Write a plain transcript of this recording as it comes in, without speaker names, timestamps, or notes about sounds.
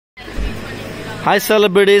Hi,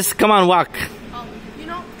 celebrities. Come on, walk. You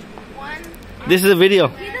know, one. This is a video.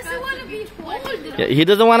 He doesn't want to be held. Yeah, he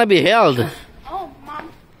doesn't want to be held. Oh, Mom.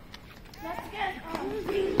 Let's get.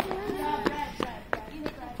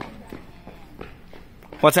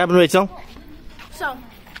 What's happened, Rachel? So,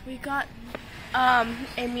 we got a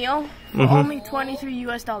meal for only $23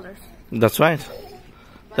 US. That's right.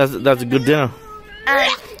 That's a good dinner.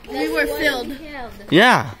 And we were filled.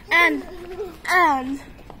 Yeah. And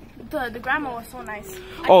the grandma was so nice.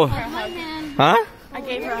 Oh. I Huh?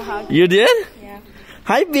 gave her a hug. You did? Yeah.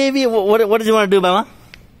 Hi, baby. What did you want to do, Mama?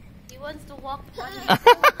 He wants to walk.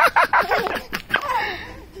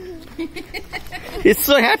 He's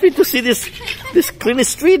so happy to see this clean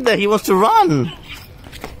street that he wants to run.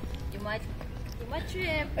 You might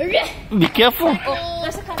trip. Be careful. Oh,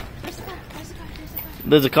 there's a car.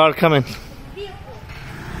 There's a car coming.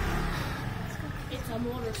 It's a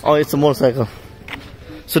motorcycle. Oh, it's a motorcycle.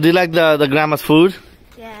 So do you like the grandma's food?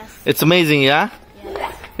 Yes. It's amazing, yeah?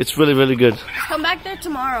 Yes. It's really, really good. Come back there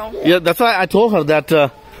tomorrow. Yeah, that's why I told her that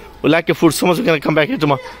we like your food so much we're going to come back here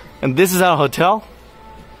tomorrow. And this is our hotel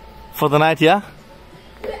for the night, yeah?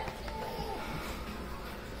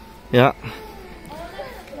 Yeah.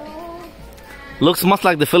 Looks much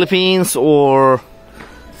like the Philippines or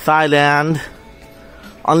Thailand.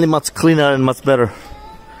 Only much cleaner and much better.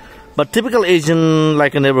 But typical Asian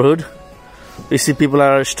like a neighborhood. You see people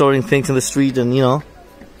are storing things in the street and you know,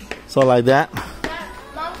 so like that.